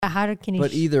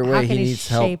But either way, he needs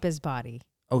help. Shape his body?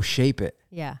 Oh, shape it.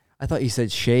 Yeah. I thought you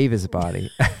said shave his body.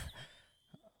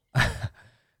 I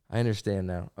understand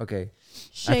now. Okay.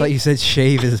 I thought you said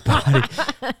shave his body.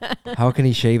 How can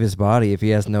he shave his body if he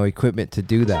has no equipment to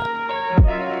do that?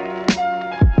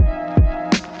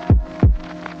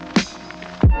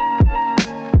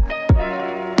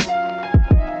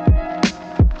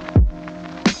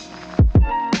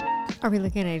 Are we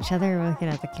looking at each other or looking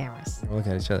at the cameras? We're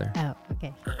looking at each other. Oh,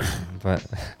 okay. But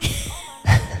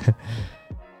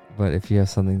but if you have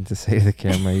something to say to the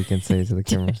camera, you can say it to the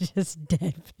camera. Just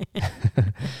dead.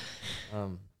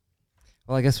 Well,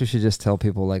 I guess we should just tell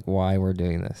people like why we're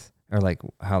doing this or like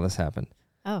how this happened.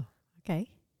 Oh, okay.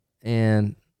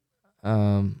 And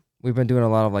we've been doing a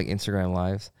lot of like Instagram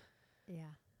lives. Yeah.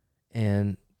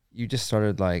 And you just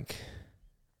started like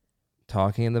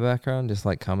talking in the background, just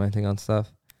like commenting on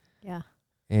stuff. Yeah.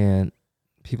 And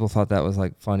people thought that was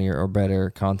like funnier or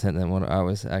better content than what I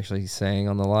was actually saying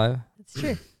on the live. That's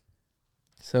true.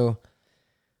 So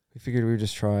we figured we would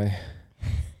just try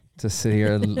to sit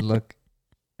here and look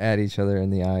at each other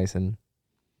in the eyes and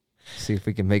see if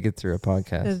we can make it through a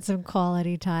podcast. And some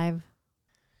quality time.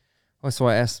 Well, so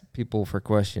I asked people for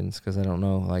questions because I don't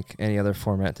know like any other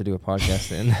format to do a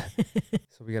podcast in.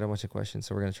 So we got a bunch of questions.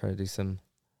 So we're going to try to do some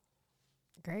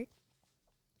great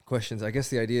questions. I guess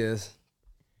the idea is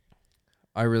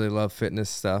I really love fitness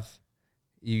stuff.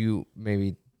 You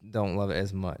maybe don't love it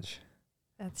as much.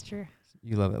 That's true.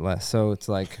 You love it less. So it's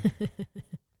like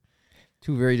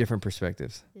two very different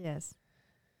perspectives. Yes.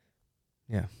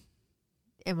 Yeah.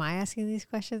 Am I asking these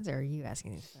questions or are you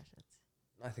asking these questions?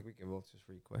 I think we can both just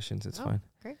read questions. It's fine.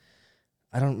 Great.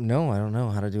 I don't know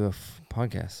how to do a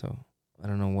podcast, so I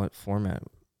don't know what format.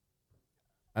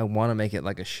 I want to make it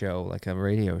like a show, like a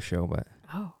radio show, but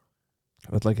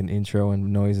with like an intro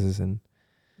and noises and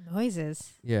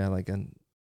noises. Yeah, like you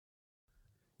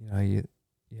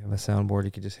have a soundboard.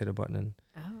 You could just hit a button and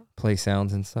play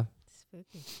sounds and stuff.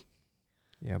 Spooky.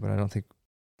 Yeah, but I don't think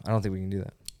we can do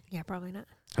that. Yeah, probably not.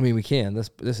 I mean, we can.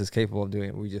 This is capable of doing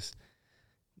it. We just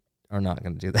are not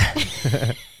going to do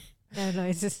that. No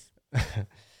noises.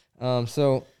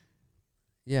 So,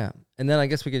 yeah. And then I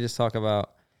guess we could just talk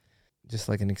about just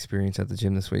like an experience at the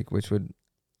gym this week, which would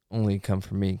only come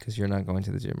from me because you're not going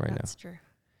to the gym right now. That's true.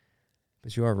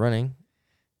 But you are running.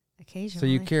 Occasionally. So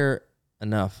you care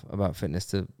enough about fitness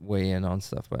to weigh in on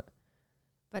stuff,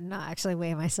 but not actually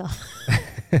weigh myself.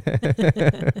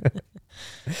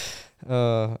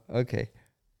 Okay.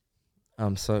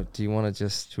 So do you want to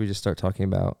should we just start talking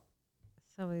about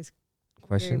some of these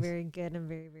questions? Very, very good and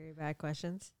very, very bad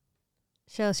questions.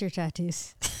 Show us your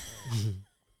tattoos.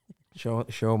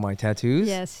 Show my tattoos?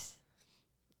 Yes.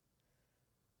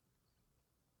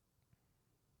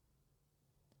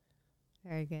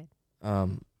 Very good.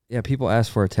 Yeah, people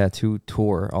ask for a tattoo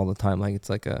tour all the time. Like it's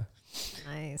like a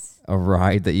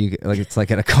ride that you like. It's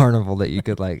like at a carnival that you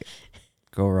could like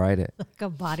go ride it. Like a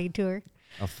body tour.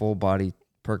 A full body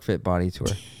Perk Fit body tour.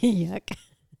 Yuck.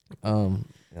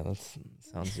 Yeah, that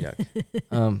sounds yuck.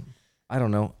 I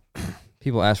don't know.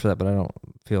 People ask for that, but I don't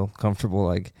feel comfortable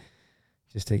like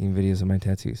just taking videos of my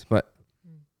tattoos. But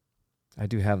I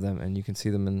do have them, and you can see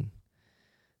them in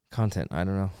content. I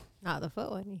don't know. Not the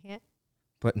foot one, you can't.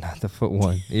 But not the foot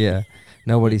one. Yeah.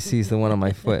 Nobody sees the one on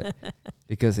my foot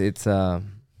because it's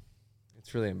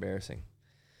really embarrassing.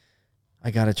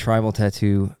 I got a tribal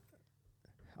tattoo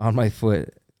on my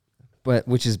foot,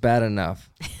 which is bad enough.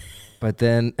 But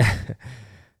then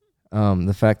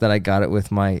the fact that I got it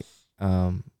with my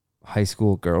high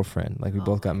school girlfriend, like we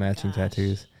both got matching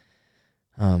tattoos.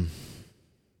 Where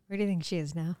do you think she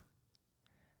is now?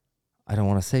 I don't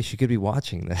want to say. She could be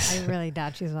watching this. I really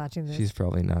doubt she's watching this. She's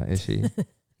probably not, is she?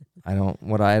 I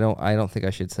don't think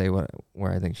I should say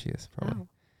where I think she is, probably.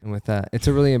 And with that, it's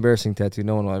a really embarrassing tattoo.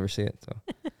 No one will ever see it. So,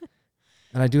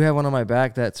 and I do have one on my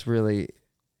back that's really,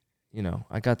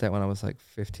 I got that when I was like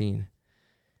 15,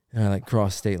 and I like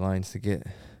crossed state lines to get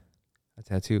a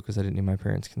tattoo because I didn't need my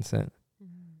parents' consent.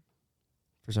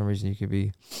 For some reason, you could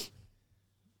be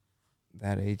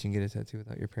that age and get a tattoo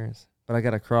without your parents. But I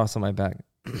got a cross on my back.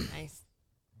 Nice.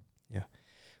 Yeah.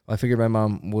 Well, I figured my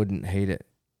mom wouldn't hate it,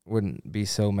 wouldn't be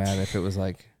so mad if it was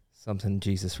like something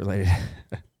Jesus related.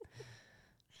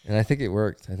 And I think it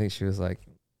worked. I think she was like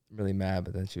really mad,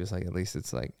 but then she was like, at least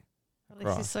it's like at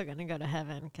least he's still going to go to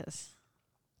heaven because...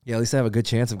 Yeah, at least I have a good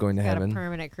chance of going to heaven. Got a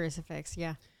permanent crucifix,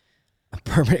 yeah. A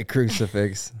permanent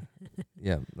crucifix.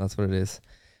 Yeah, that's what it is.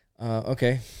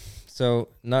 Okay, so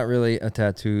not really a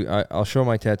tattoo. I'll show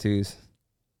my tattoos.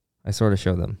 I sort of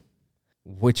show them.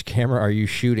 Which camera are you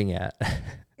shooting at?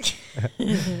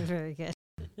 Very good.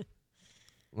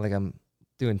 Like I'm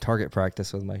doing target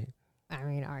practice with my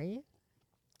are you?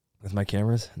 with my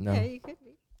cameras. No. Yeah, you could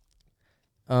be.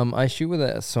 I shoot with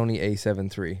a Sony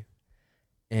A7 III,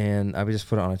 and I would just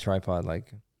put it on a tripod.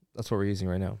 Like that's what we're using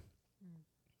right now.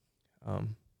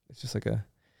 It's just like a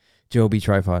Joby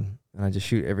tripod, and I just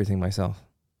shoot everything myself.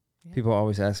 Yeah. People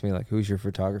always ask me like, "Who's your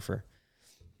photographer?"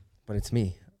 But it's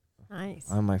me. Nice.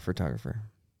 I'm my photographer.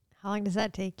 How long does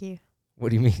that take you? What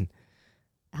do you mean?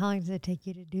 How long does it take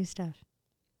you to do stuff?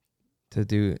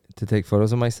 To take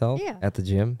photos of myself at the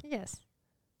gym? Yes.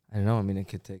 I don't know. I mean, it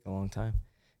could take a long time.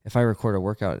 If I record a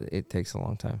workout, it takes a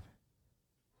long time.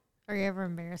 Are you ever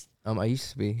embarrassed? I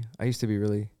used to be. I used to be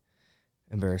really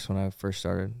embarrassed when I first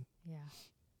started. Yeah.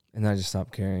 And then I just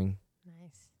stopped caring.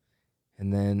 Nice.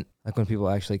 And then, like, when people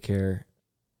actually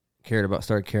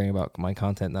started caring about my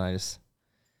content, then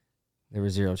there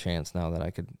was zero chance now that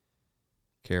I could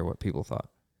care what people thought.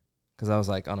 Because I was,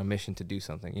 like, on a mission to do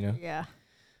something, you know? Yeah.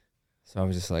 So I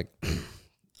was just like,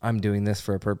 I'm doing this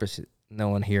for a purpose. No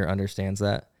one here understands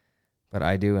that. But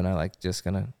I do, and I like just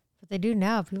gonna. But they do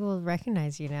now. People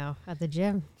recognize you now at the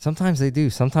gym. Sometimes they do.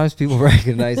 Sometimes people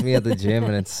recognize me at the gym,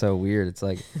 and it's so weird. It's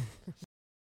like,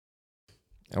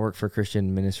 I worked for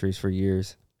Christian ministries for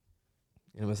years.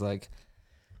 And it was like,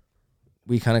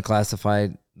 we kind of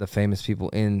classified the famous people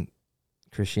in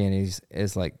Christianity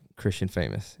as like Christian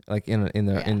famous, like in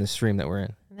the stream that we're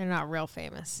in. They're not real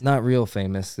famous. Not real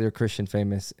famous. They're Christian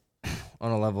famous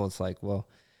on a level. It's like, well,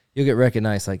 you'll get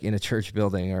recognized like in a church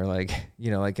building or like,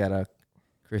 like at a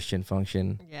Christian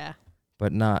function. Yeah.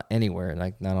 But not anywhere,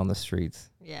 like not on the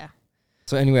streets. Yeah.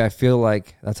 So anyway, I feel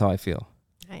like that's how I feel.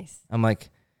 Nice. I'm like,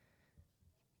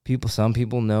 some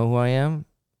people know who I am,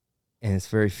 and it's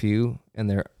very few,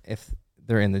 and if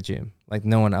they're in the gym. Like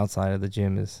no one outside of the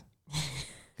gym is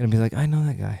gonna be like, I know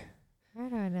that guy. Where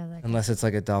do I know that guy? Unless it's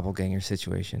like a doppelganger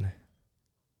situation.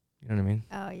 You know what I mean?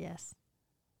 Oh, yes.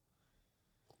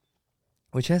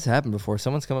 Which has happened before.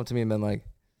 Someone's come up to me and been like,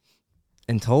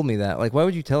 and told me that. Like, why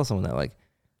would you tell someone that? Like,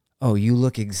 oh, you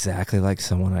look exactly like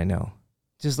someone I know.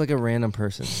 Just like a random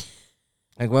person.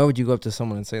 Like, why would you go up to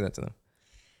someone and say that to them?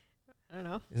 I don't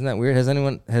know. Isn't that weird? Has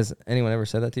anyone ever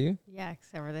said that to you? Yeah,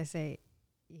 except for they say,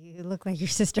 you look like your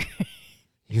sister.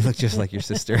 You look just like your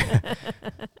sister.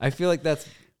 I feel like that's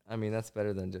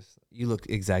better than just, you look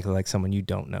exactly like someone you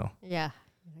don't know. Yeah.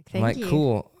 Thank you.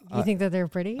 Cool. Do you think that they're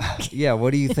pretty? Yeah,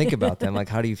 what do you think about them? Like,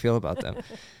 how do you feel about them?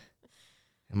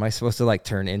 Am I supposed to like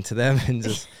turn into them and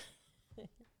just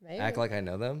act like I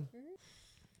know them?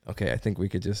 Mm-hmm. Okay, I think we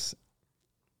could just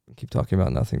keep talking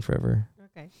about nothing forever.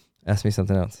 Okay. Ask me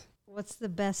something else. What's the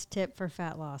best tip for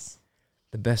fat loss?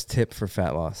 The best tip for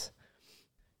fat loss.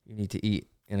 You need to eat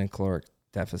in a caloric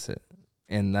deficit.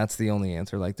 And that's the only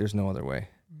answer. Like, there's no other way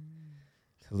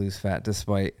to lose fat,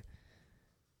 despite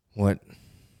what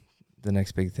the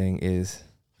next big thing is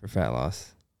for fat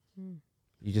loss.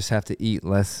 You just have to eat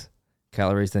less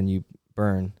calories than you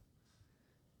burn.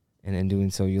 And in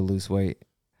doing so, you'll lose weight.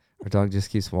 Our dog just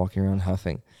keeps walking around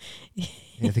huffing.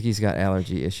 I think he's got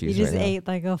allergy issues. He just ate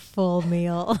like a full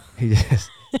meal.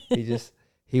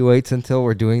 He waits until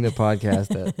we're doing the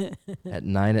podcast at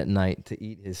 9 at night to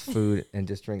eat his food and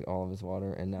just drink all of his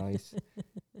water. And now he's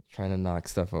trying to knock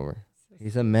stuff over.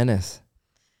 He's a menace.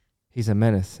 He's a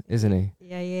menace, isn't he?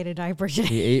 Yeah, he ate a diaper today.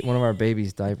 He ate one of our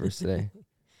baby's diapers today.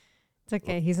 It's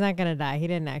okay. He's not going to die. He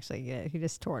didn't actually get it. He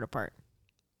just tore it apart.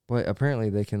 But apparently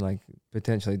they can like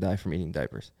potentially die from eating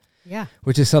diapers. Yeah.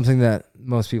 Which is something that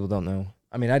most people don't know.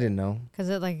 I mean, I didn't know. Because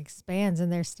it like expands in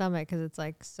their stomach because it's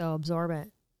like so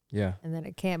absorbent. Yeah. And then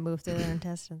it can't move through their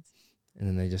intestines. And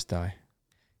then they just die.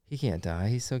 He can't die.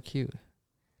 He's so cute.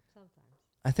 Sometimes.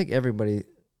 I think everybody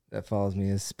that follows me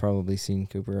has probably seen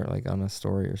Cooper like on a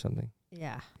story or something.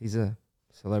 Yeah. He's a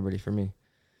celebrity for me.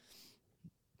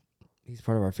 He's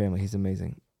part of our family. He's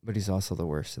amazing. But he's also the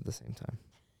worst at the same time.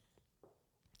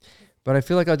 But I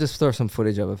feel like I'll just throw some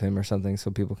footage of him or something so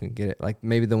people can get it. Like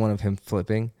maybe the one of him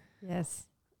flipping. Yes.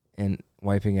 And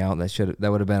wiping out.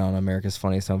 That would have been on America's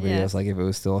Funniest Home Videos, yes. Like if it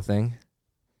was still a thing.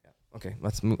 Okay,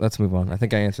 let's move on. I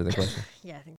think I answered the question.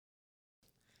 Yeah, I think.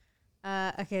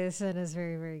 Okay, this one is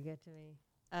very, very good to me.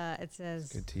 It says,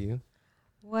 good to you.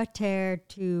 What are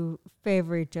tu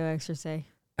favorito exercise?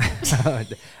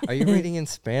 Are you reading in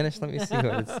Spanish? Let me see what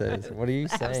it says. What are you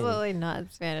saying? Absolutely not in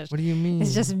Spanish. What do you mean?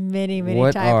 It's just many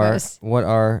typos. What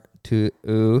are tu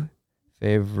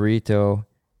favorito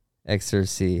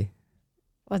exercise?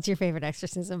 What's your favorite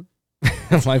exorcism?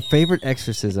 My favorite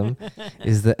exorcism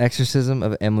is the Exorcism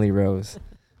of Emily Rose.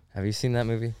 Have you seen that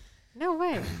movie? No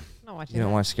way. I'm not watching You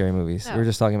don't watch scary movies. No. We were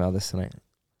just talking about this tonight.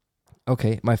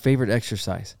 Okay, my favorite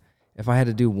exercise. If I had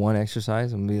to do one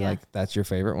exercise and be like, that's your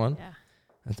favorite one?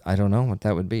 Yeah. I don't know what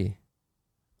that would be.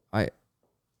 I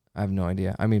have no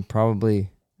idea. I mean, probably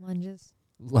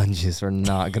lunges are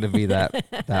not going to be that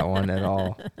one at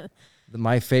all.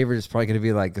 My favorite is probably going to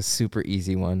be like a super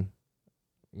easy one.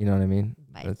 You know what I mean?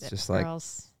 Bicep It's just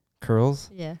curls. like curls.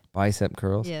 Yeah. Bicep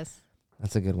curls. Yes.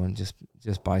 That's a good one. Just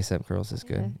bicep curls is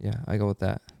good. Yeah, I go with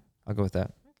that. I'll go with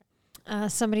that.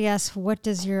 Somebody asked, what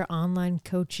does your online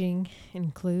coaching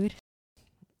include?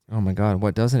 Oh my God,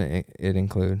 what doesn't it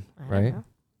include? Right?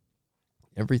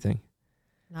 Everything.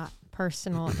 Not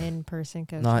personal in-person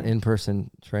coaching. Not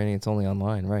in-person training. It's only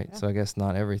online, right? Yeah. So I guess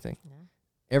not everything. Yeah.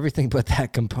 Everything but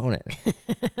that component.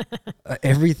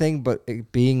 Everything but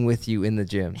being with you in the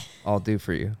gym. I'll do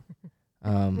for you.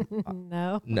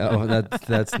 No,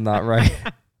 that's not right.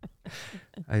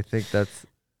 I think that's.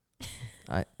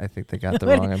 I think they got the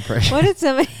wrong impression. What did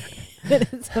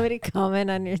somebody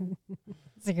comment on your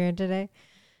Instagram today?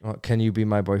 Well, can you be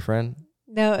my boyfriend?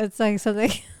 No, it's like something.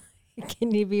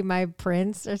 Can you be my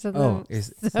prince or something? Oh,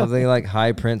 something like,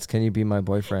 hi Prince, can you be my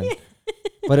boyfriend?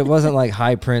 But it wasn't like,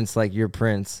 hi Prince, like your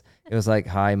prince. It was like,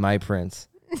 hi my prince,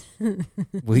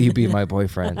 will you be my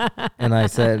boyfriend? And I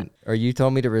said, or you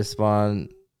told me to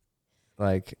respond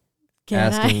like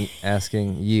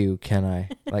asking you, can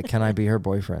I be her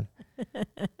boyfriend?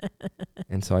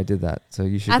 And so I did that. So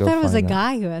you should. I thought it was a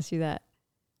guy who asked you that.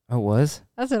 Oh, it was?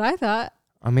 That's what I thought.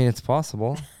 I mean, it's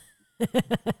possible.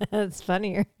 That's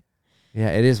funnier.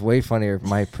 Yeah, it is way funnier.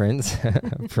 My prince,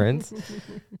 prince.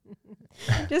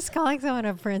 Just calling someone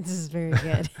a prince is very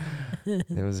good.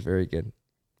 It was very good.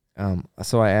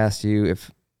 So I asked you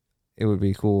if it would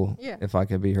be cool if I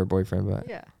could be her boyfriend, but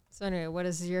yeah. So anyway, what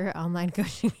is your online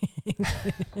coaching?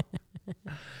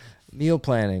 Meal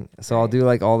planning. So I'll do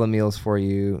like all the meals for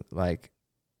you, like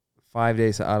 5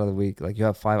 days out of the week. Like you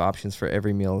have 5 options for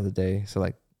every meal of the day. So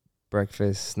like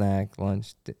breakfast, snack,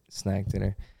 lunch, snack,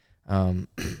 dinner.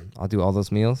 I'll do all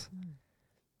those meals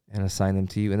and assign them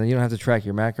to you. And then you don't have to track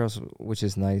your macros, which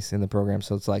is nice in the program.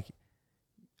 So it's like,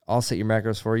 I'll set your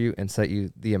macros for you and set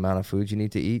you the amount of foods you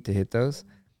need to eat to hit those.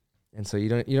 And so you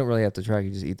don't really have to track,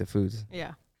 you just eat the foods.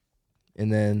 Yeah.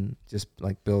 And then just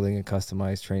like building a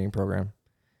customized training program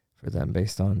for them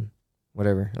based on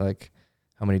whatever, like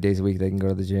how many days a week they can go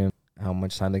to the gym, how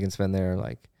much time they can spend there,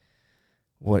 like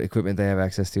what equipment they have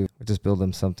access to. Just build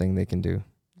them something they can do.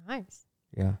 Nice.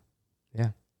 Yeah. Yeah.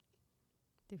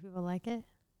 Do people like it?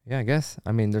 Yeah, I guess.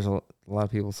 I mean, there's a lot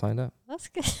of people signed up. That's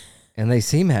good. And they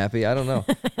seem happy. I don't know.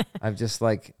 I've just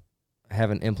like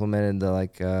haven't implemented the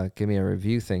like give me a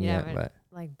review thing yet, but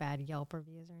like bad Yelp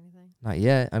reviews or anything. Not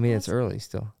yet. I mean, it's early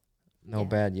still. No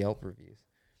bad Yelp reviews.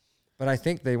 But I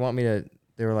think they want me to.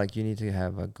 They were like, you need to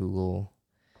have a Google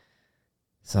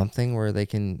something where they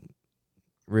can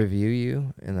review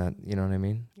you, and that, you know what I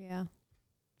mean? Yeah.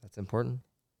 That's important.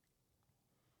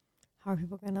 How are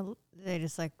people gonna? They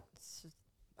just like.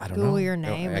 I don't Google know. your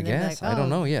name. I guess. I don't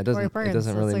know. Yeah, it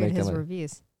doesn't really make his them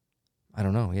reviews. I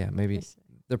don't know. Yeah, maybe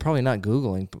they're probably not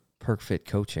Googling PerkFit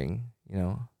coaching. You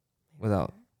know,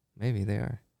 without maybe they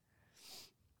are.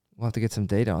 We'll have to get some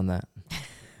data on that.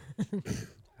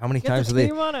 How many times are they?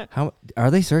 How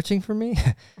are they searching for me?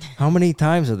 How many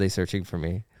times are they searching for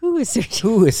me? Who is searching?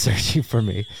 Who is searching for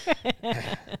me?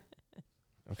 Okay.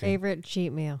 Favorite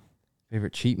cheat meal.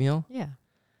 Favorite cheat meal? Yeah.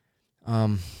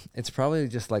 It's probably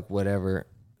just like whatever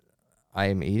I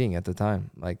am eating at the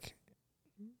time. Like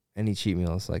any cheat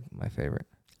meal is like my favorite.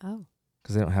 Oh.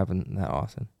 Because they don't happen that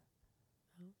often.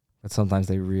 But sometimes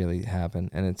they really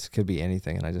happen, and it could be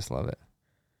anything, and I just love it.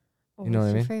 Well, you know what I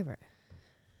mean? What's your favorite?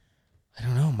 I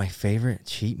don't know. My favorite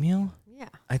cheat meal? Yeah.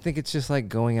 I think it's just like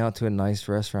going out to a nice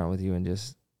restaurant with you and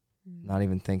just not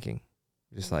even thinking.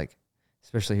 Just like,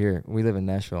 especially here, we live in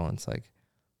Nashville, and it's like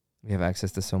we have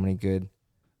access to so many good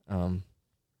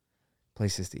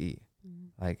places to eat.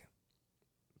 Like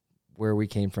where we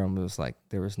came from, it was like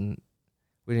we didn't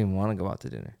even want to go out to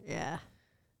dinner. Yeah.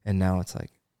 And now it's like,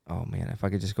 oh man, if I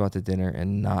could just go out to dinner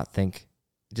and not think,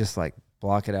 just like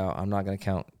block it out. I'm not going to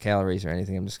count calories or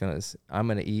anything. I'm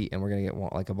going to eat, and we're going to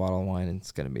get like a bottle of wine, and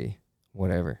it's going to be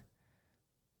whatever.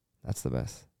 That's the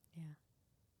best.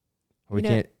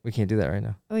 Yeah. We can't do that right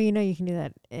now. Oh, you know you can do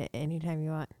that anytime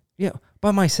you want. Yeah. By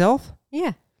myself?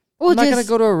 Yeah. I'm not going to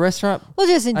go to a restaurant. Well,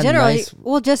 just in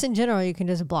general, you can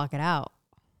just block it out.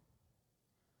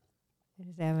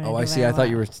 Oh, I see. I thought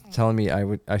you were telling me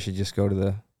I should just go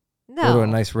to a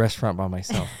nice restaurant by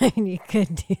myself. You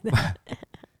could do that.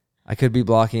 I could be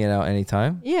blocking it out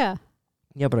anytime. Yeah.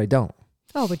 Yeah, but I don't.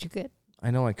 Oh, but you could.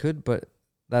 I know I could, but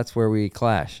that's where we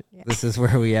clash. Yeah. This is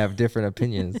where we have different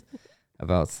opinions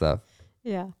about stuff.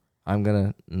 Yeah. I'm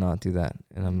going to not do that,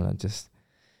 and I'm going to just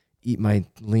eat my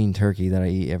lean turkey that I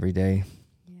eat every day.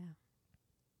 Yeah.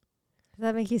 Does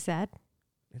that make you sad?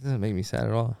 It doesn't make me sad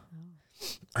at all.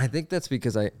 I think that's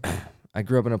because I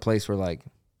grew up in a place where like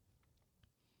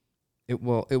it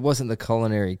wasn't the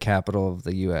culinary capital of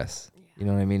the U.S. Yeah. You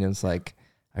know what I mean? It was like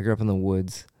I grew up in the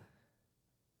woods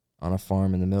on a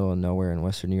farm in the middle of nowhere in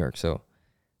Western New York, so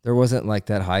there wasn't like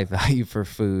that high value for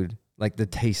food, like the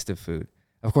taste of food.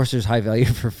 Of course, there's high value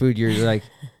for food. You're like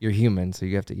you're human, so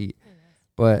you have to eat.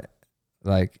 But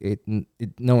like it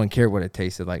no one cared what it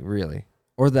tasted like, really,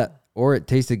 or it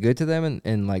tasted good to them,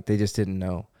 and like they just didn't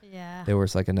know. Yeah, there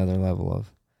was like another level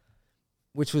of,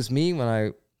 which was me when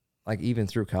I like even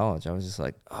through college. I was just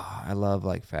like, oh, I love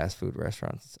like fast food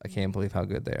restaurants. I can't believe how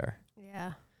good they are.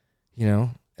 Yeah, you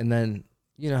know. And then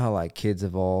you know how like kids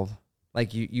evolve,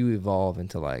 like you evolve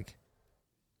into like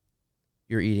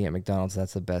you're eating at McDonald's.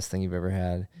 That's the best thing you've ever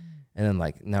had. And then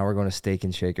like now we're going to Steak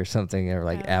and Shake or something, or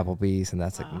like Applebee's, and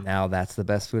that's like now that's the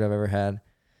best food I've ever had,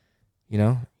 you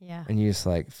know? Yeah. And you just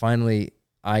like finally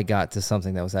I got to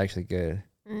something that was actually good.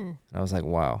 And I was like,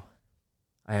 wow,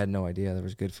 I had no idea there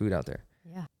was good food out there.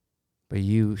 Yeah. But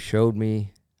you showed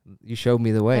me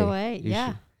the way.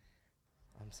 Yeah.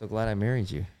 I'm so glad I married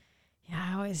you. Yeah,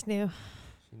 I always knew.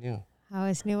 She knew. I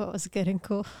always knew what was good and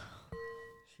cool.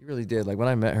 She really did. Like when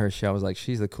I met her, I was like,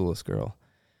 she's the coolest girl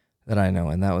that I know,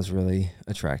 and that was really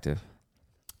attractive.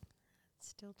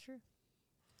 Still true.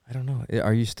 I don't know.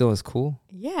 Are you still as cool?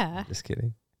 Yeah. Just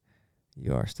kidding.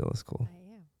 You are still as cool.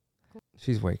 I am. Cool.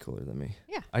 She's way cooler than me.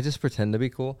 Yeah. I just pretend to be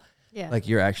cool. Yeah. Like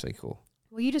you're actually cool.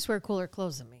 Well, you just wear cooler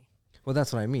clothes than me. Well,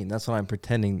 that's what I mean. That's what I'm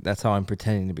pretending. That's how I'm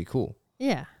pretending to be cool.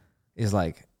 Yeah. Is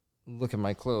like, look at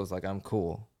my clothes. Like I'm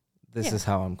cool. This is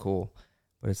how I'm cool.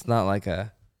 But it's not like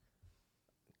a,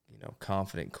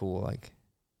 confident cool like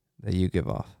that you give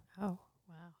off. Oh,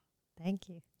 wow. Thank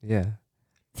you. Yeah.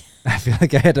 I feel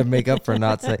like I had to make up for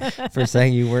for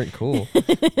saying you weren't cool.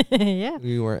 Yeah.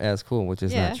 You weren't as cool, which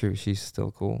is not true. She's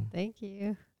still cool. Thank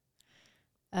you.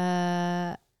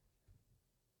 How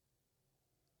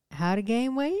to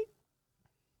gain weight?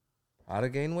 How to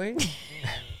gain weight?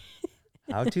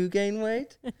 How to gain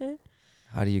weight?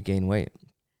 How do you gain weight?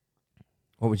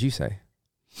 What would you say?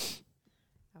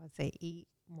 I would say eat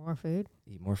more food.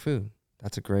 Eat more food.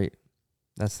 That's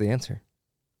the answer.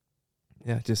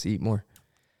 Yeah, just eat more.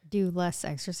 Do less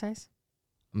exercise?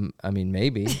 I mean,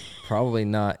 maybe. Probably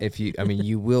not.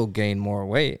 You will gain more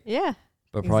weight. Yeah.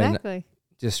 But probably exactly.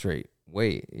 not just straight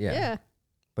weight. Yeah. Yeah.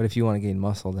 But if you want to gain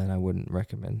muscle, then I wouldn't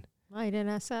recommend. Well, you didn't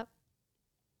ask that.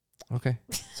 Okay.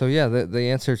 So, yeah, the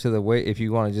answer to the weight, if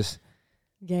you want to just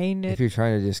gain it. If you're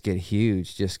trying to just get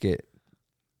huge, just get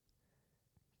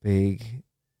big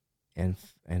and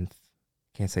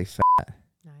can't say fat.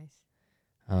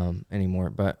 Nice. Anymore,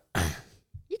 but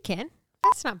you can.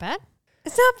 That's not bad.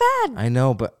 It's not bad. I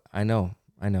know. But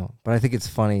I think it's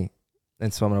funny,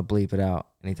 and so I'm gonna bleep it out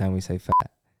anytime we say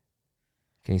fat.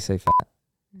 Can you say fat?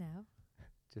 No.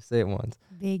 Just say it once.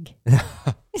 Big.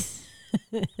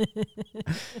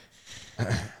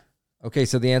 Okay,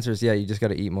 so the answer is you just got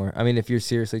to eat more. I mean, if you're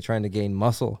seriously trying to gain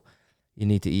muscle, you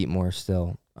need to eat more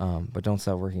still, but don't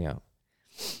stop working out.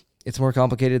 It's more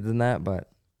complicated than that,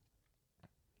 but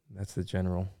that's the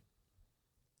general.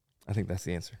 I think that's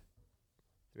the answer.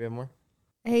 Do we have more?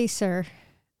 Hey, sir.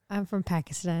 I'm from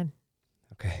Pakistan.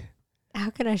 Okay. How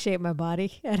can I shape my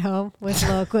body at home with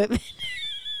low equipment?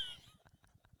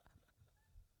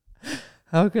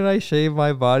 How can I shave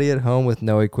my body at home with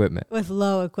no equipment? With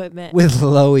low equipment. With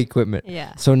low equipment.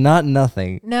 Yeah. So not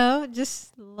nothing. No,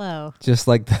 just low. Just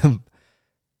like the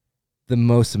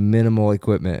most minimal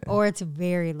equipment. Or it's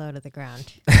very low to the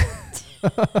ground.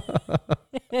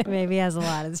 Maybe it has a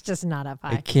lot. It's just not up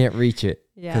high. I can't reach it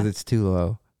Yeah. because it's too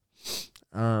low.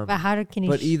 But how can he?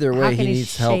 But either way, he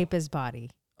needs help. Shape his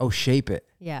body. Oh, shape it.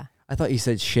 Yeah. I thought you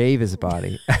said shave his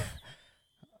body.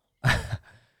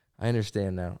 I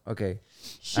understand now. Okay.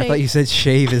 I thought you said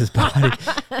shave his body.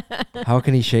 How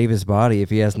can he shave his body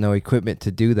if he has no equipment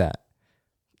to do that?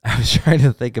 I was trying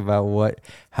to think about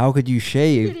how could you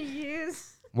shave? What could he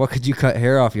use? What could you cut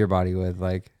hair off your body with?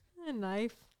 Like a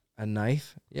knife. A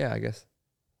knife? Yeah, I guess.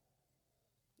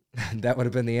 That would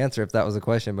have been the answer if that was a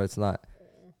question, but it's not.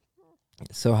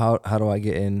 So how do I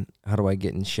get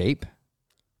in shape?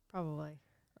 Probably.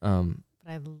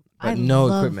 But no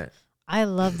equipment. I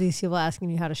love these people asking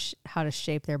you how to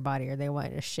shape their body, or they want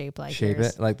you to shape like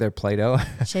it like they're Play-Doh.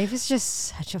 Shape is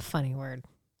just such a funny word.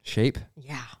 Shape?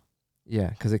 Yeah. Yeah,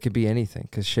 because it could be anything.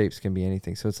 Because shapes can be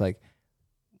anything. So it's like,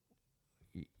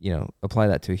 apply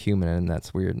that to a human, and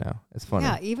that's weird now. It's funny.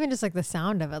 Yeah, even just like the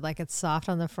sound of it, like it's soft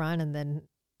on the front and then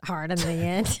hard on the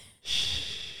end.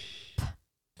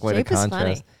 Quite shape a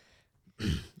contrast.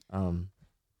 Is funny.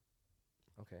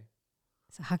 Okay.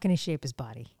 So how can he shape his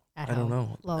body at I home. don't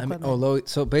know. Low I mean, equipment. low.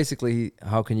 So basically,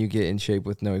 how can you get in shape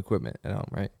with no equipment at home,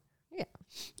 right? Yeah.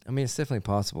 I mean, it's definitely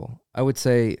possible. I would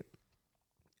say,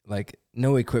 like,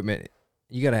 no equipment.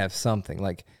 You got to have something.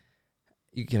 Like,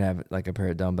 you can have like a pair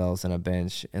of dumbbells and a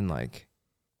bench and like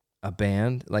a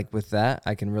band. Like with that,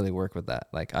 I can really work with that.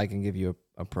 Like, I can give you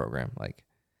a program like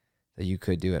that you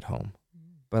could do at home.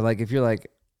 But like, if you're like,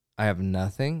 I have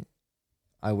nothing,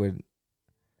 I would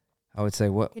say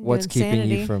what's keeping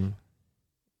you from.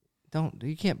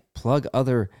 You can't plug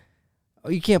other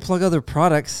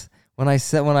products when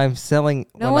I'm selling.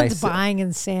 No one's buying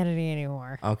insanity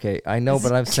anymore. Okay, I know,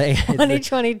 but I'm saying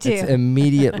 2022. It's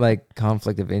immediate like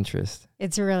conflict of interest.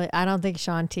 It's really, I don't think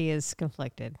Shaun T is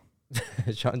conflicted.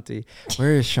 Shaun T.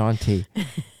 Where is Shaun T?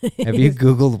 Have you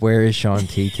Googled where is Shaun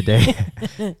T today?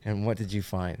 And what did you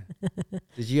find?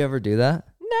 Did you ever do that?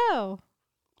 No.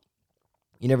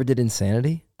 You never did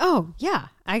insanity? Oh, yeah.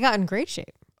 I got in great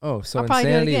shape. Oh, so I'll probably do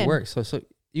it insanity again. works. So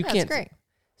you That's can't great.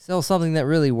 sell something that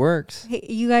really works. Hey,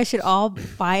 you guys should all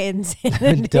buy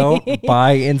insanity. Don't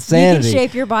buy insanity. You can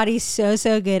shape your body so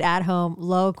good at home,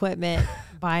 low equipment,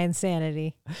 buy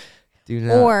insanity. Do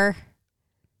not. Or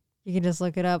you can just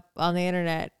look it up on the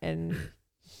internet and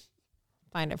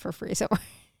find it for free somewhere.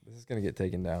 This is going to get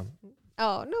taken down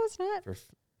Oh, no, it's not. for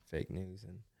fake news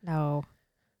No.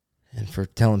 and for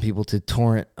telling people to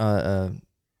torrent a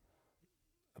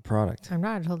product. I'm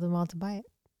not. I told them all to buy it.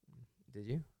 Did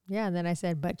you? Yeah, and then I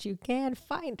said, but you can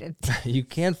find it You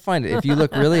can find it. If you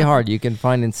look really hard, you can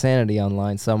find insanity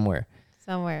online somewhere.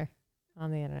 somewhere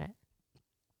on the internet.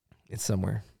 It's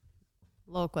somewhere.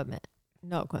 Low equipment.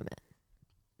 No equipment.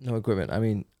 No equipment. I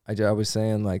mean, I was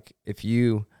saying, like, if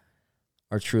you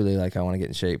are truly like, I want to get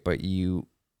in shape, but you're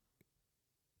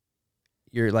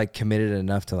like committed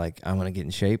enough to like, I want to get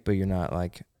in shape, but you're not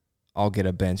like, I'll get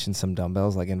a bench and some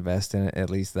dumbbells, like invest in it at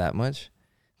least that much,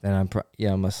 then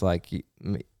I must like, I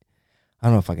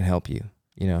don't know if I can help you.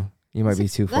 You know, you might be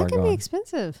too far That can gone. be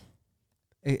expensive.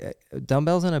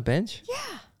 Dumbbells and a bench?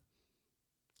 Yeah.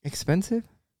 Expensive?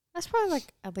 That's probably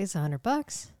like at least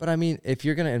 $100. But I mean, if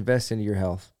you're going to invest into your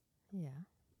health, Yeah.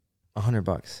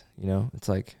 $100, you know, it's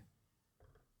like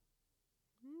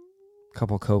a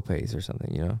couple copays or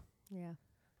something, you know? Yeah.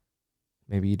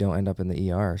 Maybe you don't end up in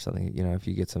the ER or something. You know, if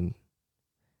you get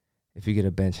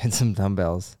a bench and some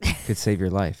dumbbells, it could save your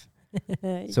life.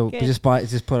 So just put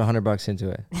 $100 into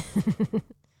it.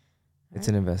 It's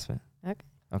an investment.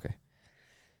 Okay.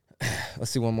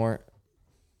 Let's do one more,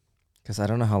 because I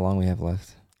don't know how long we have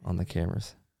left on the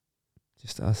cameras.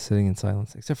 Just us sitting in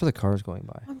silence, except for the cars going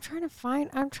by. I'm trying to find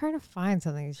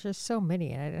something. There's just so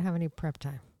many, and I didn't have any prep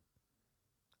time.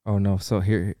 Oh no! So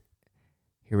here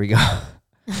we go.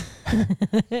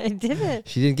 I didn't.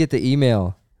 She didn't get the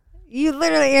email. You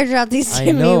literally airdropped these to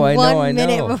I know, me I one know, I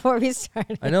minute know. before we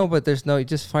started. I know, but there's no. You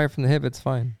just fire from the hip. It's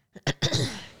fine.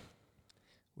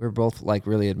 We're both like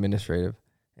really administrative,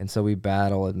 and so we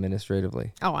battle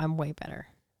administratively. Oh, I'm way better.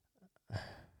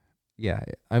 Yeah,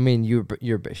 I mean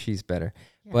she's better,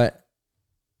 Yeah. but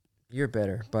you're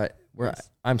better. But Yes.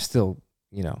 I'm still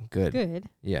good. Good.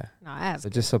 Yeah. No, I have. So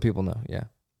just so people know, yeah.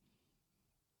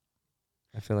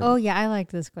 I feel like. Oh yeah, I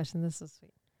liked this question. This is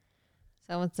sweet.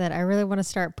 Someone said, "I really want to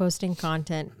start posting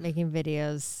content, making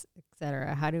videos,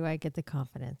 etc. How do I get the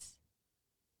confidence?"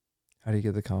 How do you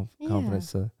get the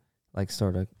confidence to like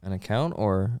start an account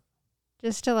or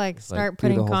Just to like Just, start like, do the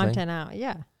putting whole thing? content out.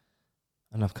 Yeah.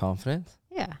 enough confidence?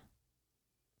 Yeah.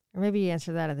 Or maybe you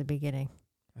answer that at the beginning.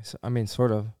 I mean,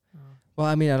 sort of. Oh. Well,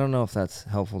 I mean, I don't know if that's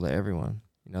helpful to everyone.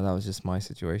 That was just my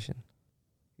situation.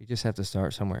 You just have to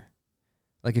start somewhere.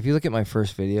 Like if you look at my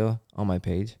first video on my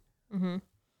page, Mm-hmm.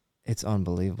 it's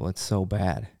unbelievable. It's so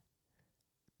bad.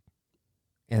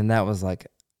 And that was like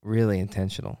really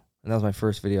intentional. And that was my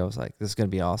first video. I was like, this is going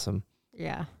to be awesome.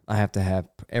 Yeah. I have to have,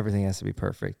 everything has to be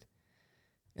perfect.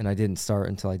 And I didn't start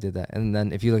until I did that. And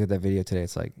then if you look at that video today,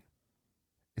 it's like,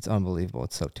 it's unbelievable.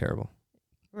 It's so terrible.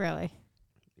 Really?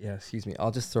 Yeah, excuse me.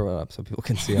 I'll just throw it up so people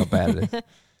can see how bad it is.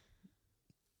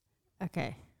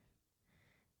 Okay.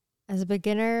 As a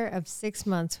beginner of 6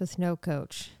 months with no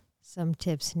coach, some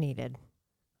tips needed.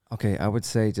 Okay, I would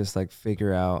say just like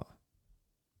figure out,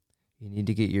 you need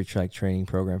to get your training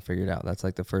program figured out. That's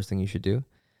like the first thing you should do.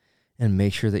 And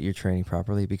make sure that you're training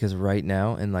properly, because right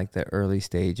now in like the early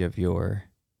stage of your,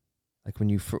 like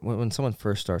when someone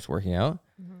first starts working out,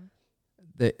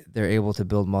 they're able to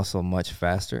build muscle much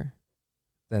faster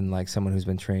than like someone who's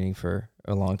been training for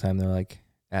a long time. They're like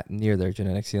at near their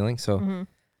genetic ceiling. So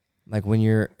like when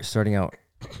you're starting out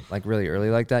like really early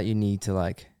like that, you need to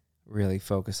like really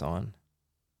focus on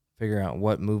figuring out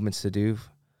what movements to do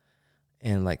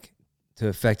and like to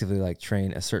effectively like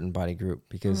train a certain body group,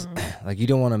 because like you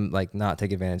don't want to like not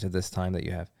take advantage of this time that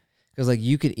you have, because like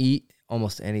you could eat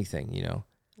almost anything, you know,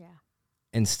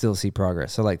 and still see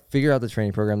progress. So like figure out the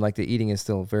training program. Like the eating is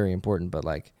still very important, but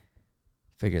like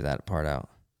figure that part out.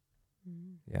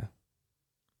 Yeah.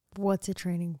 What's a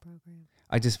training program?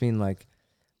 I just mean like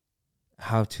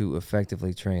how to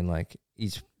effectively train like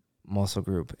each muscle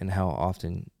group and how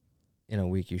often in a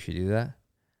week you should do that.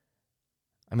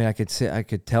 I mean, I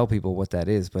could tell people what that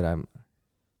is, but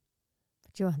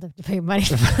But you want them to pay money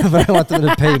but I want them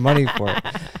to pay money for it.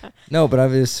 No, but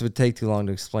this would take too long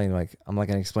to explain. Like, I'm not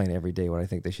going to explain every day what I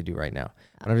think they should do right now.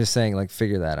 But I'm just saying, like,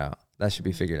 figure that out. That should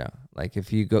be figured out. Like,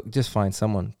 if you go, just find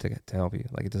someone to help you.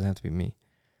 Like, it doesn't have to be me.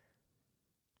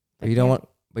 But you don't want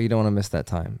to miss that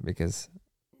time, because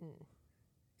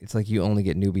it's like you only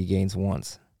get newbie gains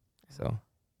once. So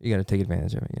you got to take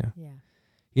advantage of it, you know? Yeah.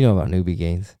 You know about newbie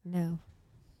gains? No.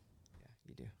 Yeah,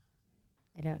 you do.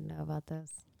 I don't know about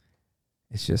those.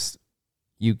 It's just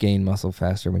you gain muscle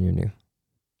faster when you're new.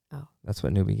 Oh. That's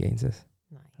what newbie gains is.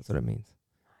 Nice. That's what it means.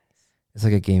 Nice. It's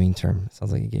like a gaming term. It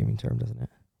sounds like a gaming term, doesn't it?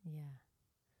 Yeah.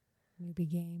 Newbie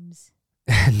games.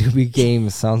 Newbie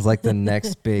games sounds like the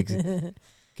next big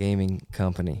gaming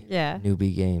company. Yeah.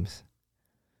 Newbie games.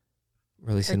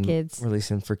 Releasing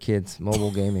for kids.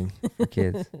 Mobile gaming for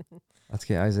kids. Let's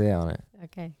get Isaiah on it.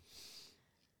 Okay.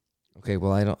 Okay,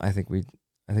 well I think we've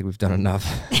done enough.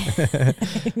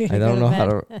 I don't know how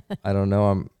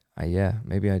to yeah,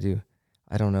 maybe I do.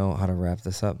 I don't know how to wrap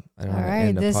this up. I don't know how to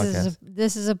end the podcast.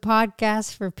 This is a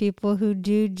podcast for people who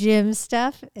do gym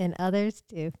stuff and others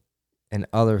too. And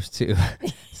others too.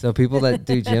 So people that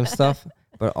do gym stuff,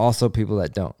 but also people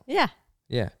that don't. Yeah.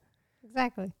 Yeah.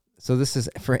 Exactly. So this is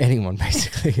for anyone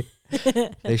basically.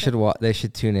 They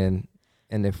should tune in,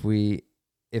 and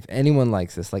if anyone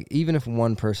likes this, like even if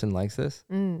one person likes this,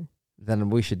 then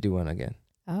we should do one again.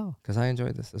 Oh. Cuz I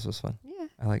enjoyed this. This was fun. Yeah.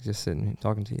 I like just sitting and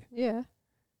talking to you. Yeah.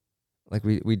 Like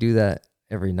we do that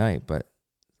every night, but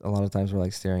a lot of times we're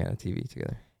like staring at a TV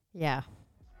together. Yeah.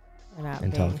 We're not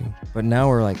and talking. But now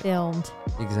we're like filmed.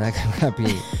 Exactly. We're not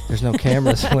being, there's no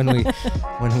cameras when we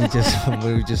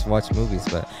just watch movies,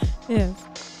 but yes.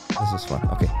 This was fun.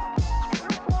 Okay.